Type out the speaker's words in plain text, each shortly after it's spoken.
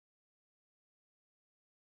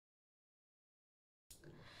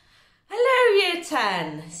Year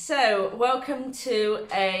 10. So welcome to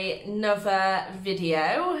another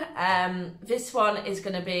video. This one is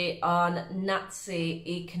going to be on Nazi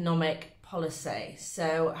economic policy.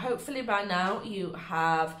 So hopefully by now you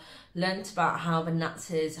have learnt about how the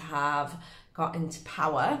Nazis have got into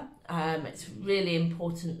power. It's really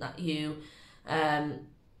important that you learn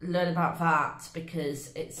about that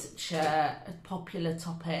because it's such a popular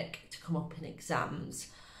topic to come up in exams.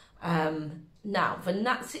 Now, the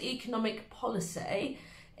Nazi economic policy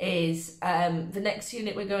is the next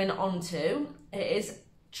unit we're going on to. It is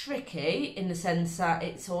tricky in the sense that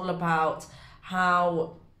it's all about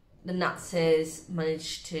how the Nazis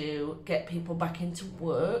managed to get people back into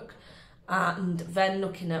work and then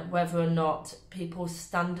looking at whether or not people's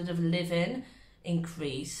standard of living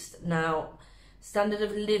increased. Now, standard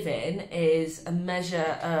of living is a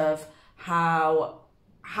measure of how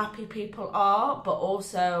happy people are, but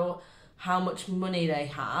also how much money they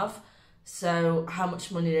have. So how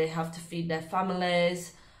much money they have to feed their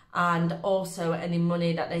families, and also any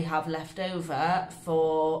money that they have left over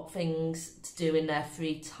for things to do in their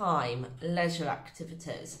free time, leisure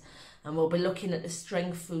activities. And we'll be looking at the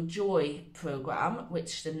Strength Through Joy programme,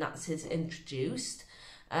 which the Nazis introduced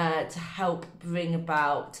to help bring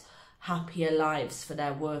about happier lives for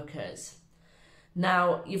their workers.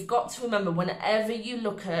 Now, you've got to remember, whenever you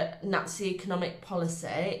look at Nazi economic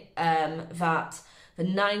policy, that the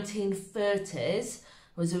 1930s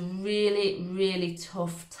was a really, really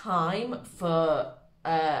tough time for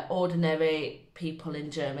ordinary people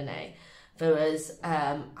in Germany. There was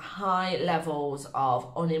high levels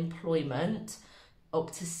of unemployment,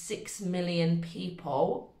 up to 6 million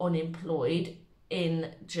people unemployed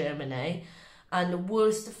in Germany, and the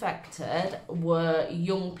worst affected were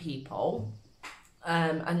young people.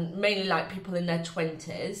 And mainly like people in their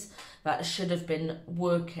 20s that should have been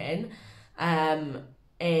working in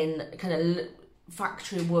kind of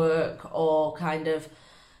factory work or kind of,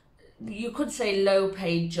 you could say, low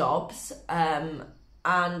paid jobs,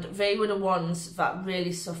 and they were the ones that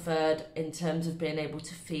really suffered in terms of being able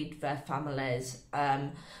to feed their families,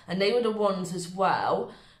 and they were the ones as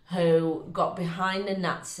well who got behind the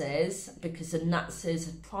Nazis because the Nazis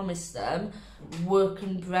had promised them work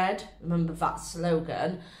and bread, remember that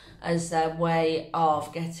slogan, as their way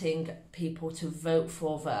of getting people to vote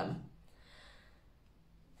for them.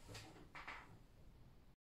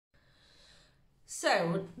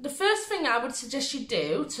 So, the first thing I would suggest you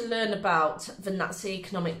do to learn about the Nazi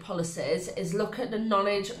economic policies is look at the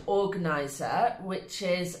Knowledge Organiser, which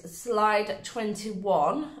is slide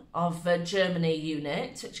 21 of the Germany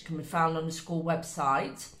unit, which can be found on the school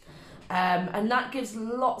website. And that gives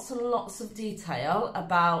lots and lots of detail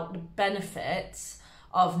about the benefits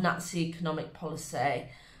of Nazi economic policy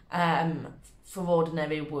for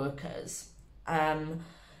ordinary workers. The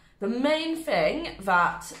main thing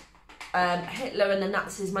that Hitler and the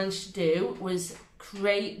Nazis managed to do was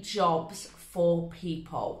create jobs for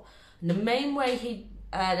people. And the main way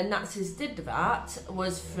the Nazis did that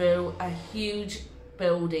was through a huge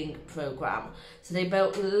building programme. So they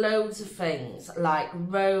built loads of things like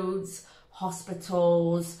roads,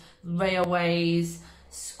 hospitals, railways,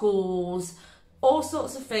 schools, all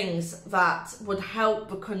sorts of things that would help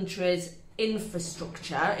the country's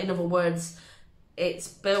infrastructure. In other words, its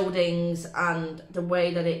buildings and the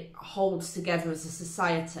way that it holds together as a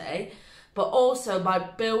society. But also by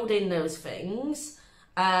building those things,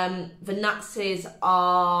 the Nazis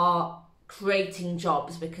are creating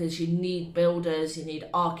jobs because you need builders, you need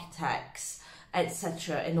architects,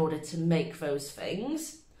 etc. in order to make those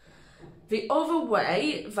things. The other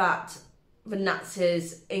way that the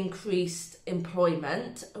Nazis increased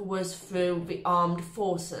employment was through the armed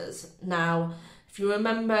forces. Now, if you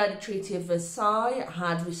remember, the Treaty of Versailles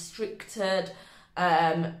had restricted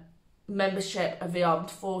membership of the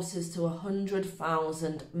armed forces to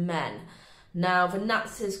 100,000 men. Now, the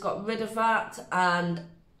Nazis got rid of that and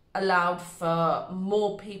allowed for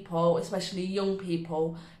more people, especially young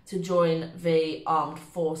people, to join the armed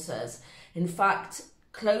forces. In fact,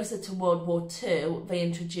 closer to World War II, they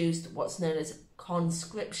introduced what's known as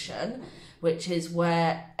conscription, which is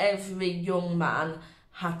where every young man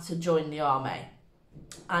had to join the army.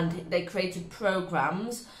 And they created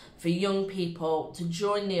programs for young people to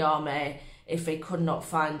join the army if they could not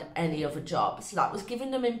find any other job. So that was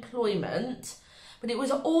giving them employment, but it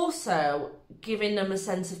was also giving them a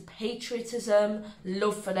sense of patriotism,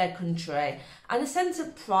 love for their country, and a sense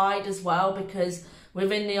of pride as well, because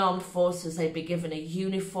within the armed forces they'd be given a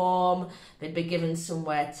uniform, they'd be given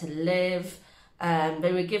somewhere to live,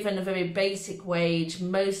 They were given a very basic wage.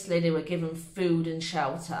 Mostly they were given food and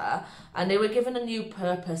shelter, and they were given a new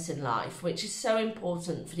purpose in life, which is so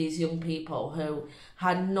important for these young people who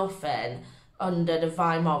had nothing under the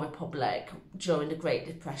Weimar Republic during the Great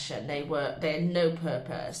Depression. They had no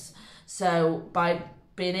purpose. So by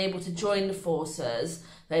being able to join the forces,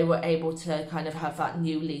 they were able to kind of have that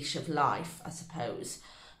new leash of life, I suppose.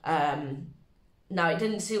 Now, it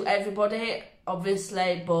didn't suit everybody,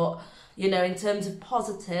 obviously, but, you know, in terms of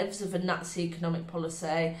positives of a Nazi economic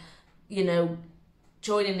policy, you know,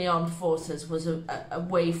 joining the armed forces was a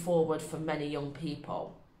way forward for many young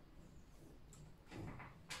people.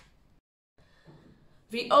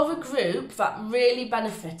 The other group that really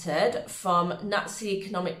benefited from Nazi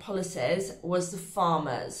economic policies was the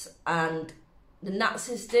farmers, and the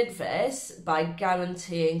Nazis did this by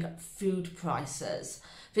guaranteeing food prices.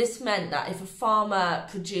 This meant that if a farmer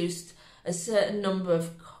produced a certain number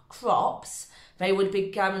of crops, they would be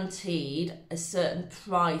guaranteed a certain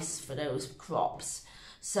price for those crops.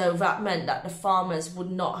 So that meant that the farmers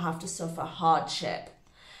would not have to suffer hardship.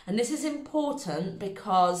 And this is important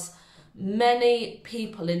because many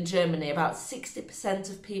people in Germany, about 60%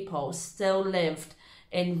 of people, still lived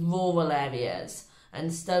in rural areas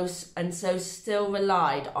and so still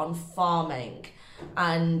relied on farming.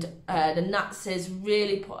 And the Nazis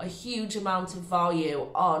really put a huge amount of value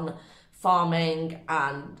on farming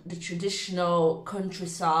and the traditional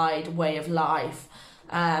countryside way of life,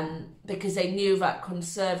 because they knew that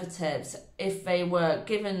conservatives, if they were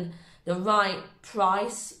given the right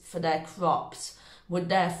price for their crops, would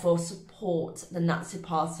therefore support the Nazi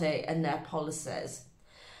Party and their policies.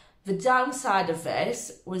 The downside of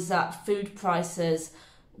this was that food prices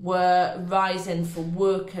were rising for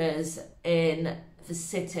workers in the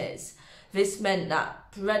cities. This meant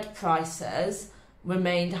that bread prices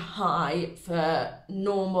remained high for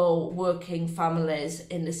normal working families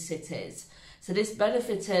in the cities. So this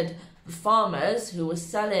benefited the farmers who were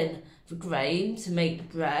selling the grain to make the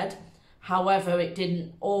bread. However, it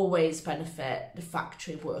didn't always benefit the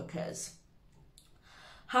factory workers.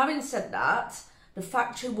 Having said that, the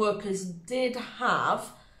factory workers did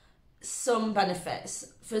have some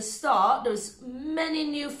benefits. For a start, there was many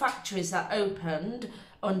new factories that opened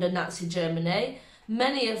under Nazi Germany,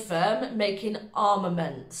 many of them making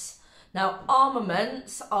armaments. Now,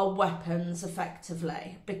 armaments are weapons,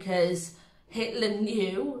 effectively, because Hitler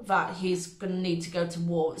knew that he's going to need to go to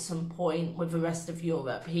war at some point with the rest of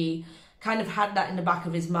Europe. He kind of had that in the back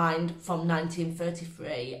of his mind from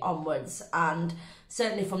 1933 onwards, and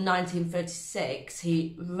certainly from 1936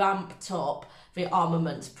 he ramped up the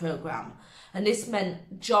armaments programme, and this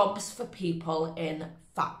meant jobs for people in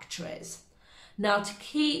factories. Now, to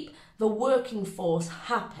keep the working force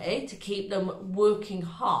happy, to keep them working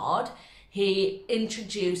hard, he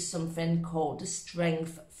introduced something called the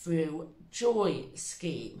Strength Through Joy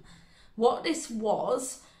scheme. What this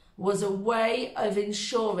was a way of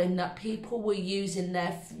ensuring that people were using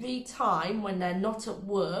their free time when they're not at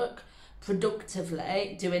work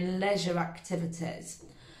productively, doing leisure activities.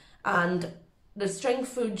 And the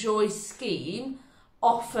Strength Through Joy scheme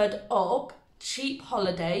offered up cheap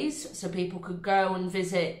holidays so people could go and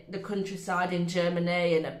visit the countryside in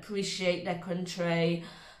Germany and appreciate their country,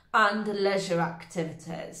 and leisure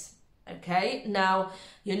activities. Okay, now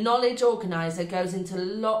your knowledge organiser goes into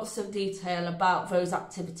lots of detail about those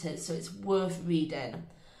activities, so it's worth reading.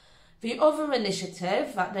 The other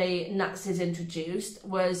initiative that the Nazis introduced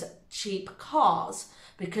was cheap cars,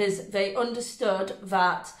 because they understood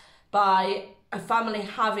that by a family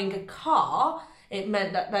having a car, it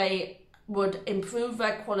meant that they would improve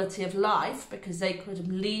their quality of life, because they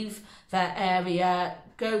could leave their area,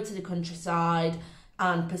 go to the countryside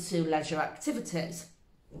and pursue leisure activities.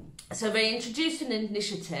 So they introduced an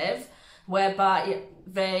initiative whereby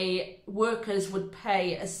the workers would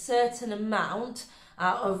pay a certain amount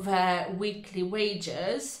out of their weekly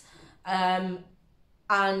wages, and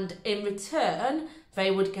in return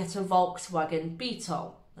they would get a Volkswagen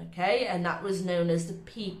Beetle. Okay, and that was known as the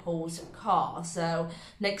people's car. So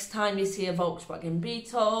next time you see a Volkswagen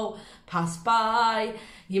Beetle pass by,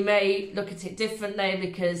 you may look at it differently,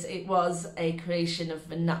 because it was a creation of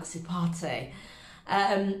the Nazi Party.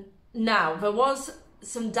 Now, there was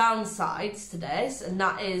some downsides to this, and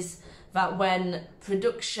that is that when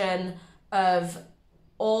production of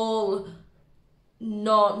all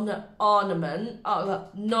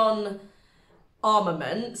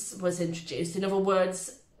non-armaments was introduced, in other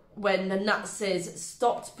words, when the Nazis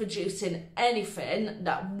stopped producing anything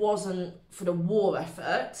that wasn't for the war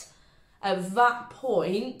effort, at that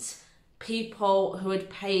point, people who had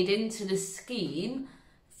paid into the scheme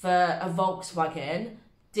for a Volkswagen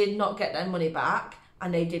did not get their money back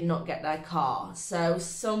and they did not get their car. So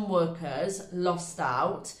some workers lost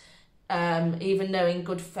out, even though in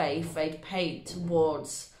good faith they'd paid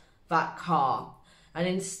towards that car. And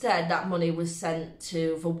instead that money was sent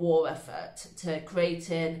to the war effort, to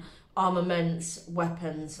creating armaments,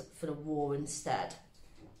 weapons for the war instead.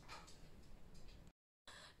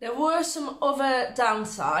 There were some other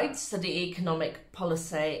downsides to the economic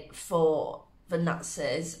policy for the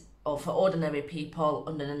Nazis, or for ordinary people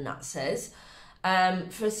under the Nazis.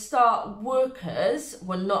 For a start, workers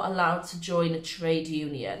were not allowed to join a trade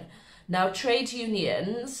union. Now, trade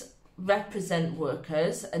unions represent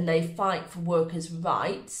workers and they fight for workers'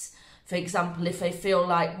 rights. For example, if they feel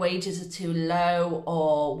like wages are too low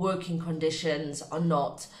or working conditions are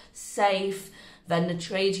not safe, then the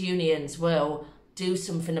trade unions will do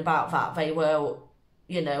something about that. They will,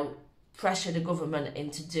 pressure the government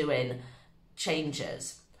into doing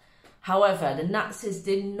changes. However, the Nazis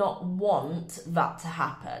did not want that to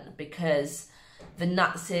happen because the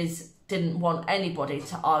Nazis didn't want anybody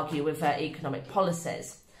to argue with their economic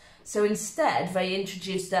policies. So instead, they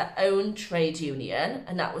introduced their own trade union,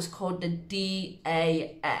 and that was called the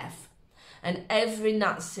DAF. And every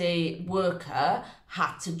Nazi worker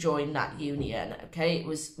had to join that union, okay? It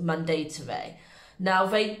was mandatory. Now,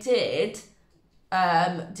 they did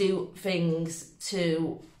do things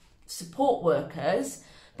to support workers,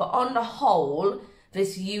 but on the whole,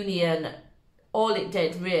 this union, all it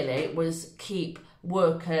did really was keep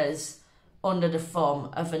workers under the thumb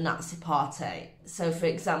of the Nazi party. So, for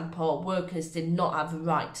example, workers did not have the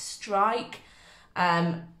right to strike,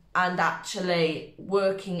 and actually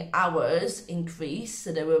working hours increased,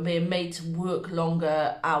 so they were being made to work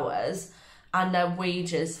longer hours, and their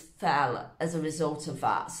wages fell as a result of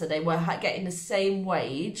that. So they were getting the same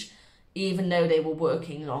wage even though they were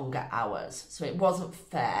working longer hours. So it wasn't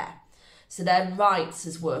fair. So their rights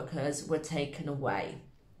as workers were taken away.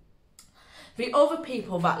 The other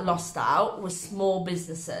people that lost out were small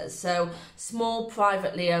businesses, so small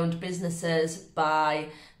privately owned businesses by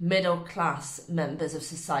middle class members of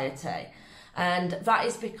society. And that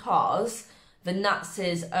is because the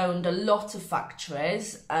Nazis owned a lot of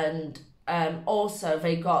factories, and also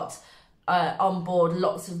they got on board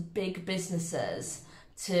lots of big businesses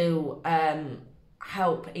to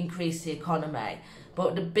help increase the economy.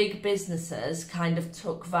 But the big businesses kind of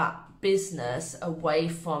took that business away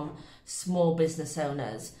from small business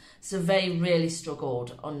owners. So they really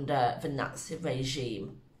struggled under the Nazi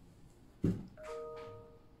regime.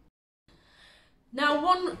 Now,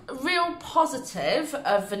 one real positive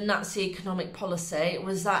of the Nazi economic policy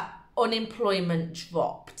was that unemployment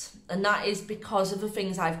dropped. And that is because of the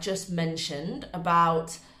things I've just mentioned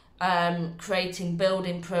about creating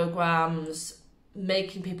building programs,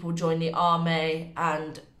 making people join the army,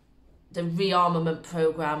 and the rearmament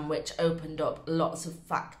program, which opened up lots of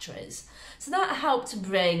factories. So that helped to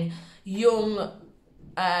bring young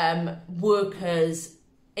workers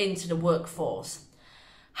into the workforce.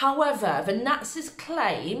 However, the Nazis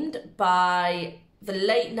claimed by the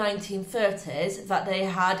late 1930s that they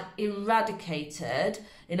had eradicated,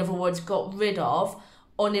 in other words, got rid of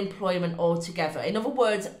unemployment altogether. In other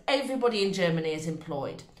words, everybody in Germany is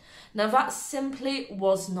employed. Now, that simply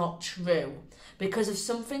was not true because of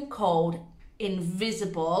something called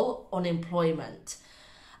invisible unemployment.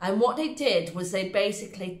 And what they did was they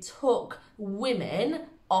basically took women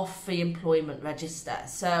off the employment register.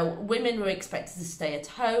 So women were expected to stay at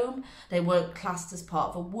home. They weren't classed as part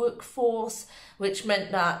of a workforce, which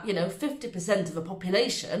meant that, 50% of the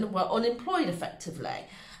population were unemployed effectively.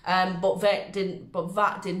 But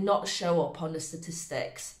that did not show up on the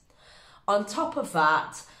statistics. On top of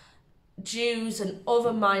that, Jews and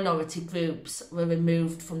other minority groups were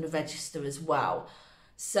removed from the register as well.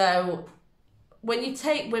 So when you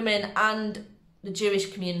take women and the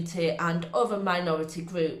Jewish community and other minority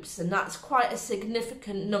groups, and that's quite a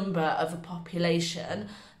significant number of the population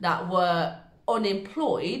that were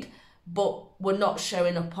unemployed but were not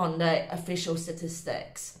showing up on the official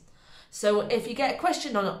statistics. So if you get a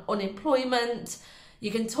question on unemployment,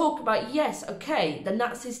 you can talk about, yes, okay, the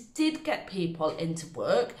Nazis did get people into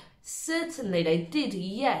work. Certainly they did,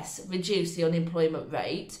 yes, reduce the unemployment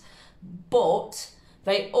rate, but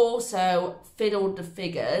they also fiddled the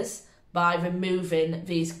figures by removing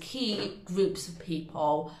these key groups of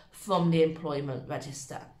people from the employment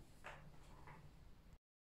register.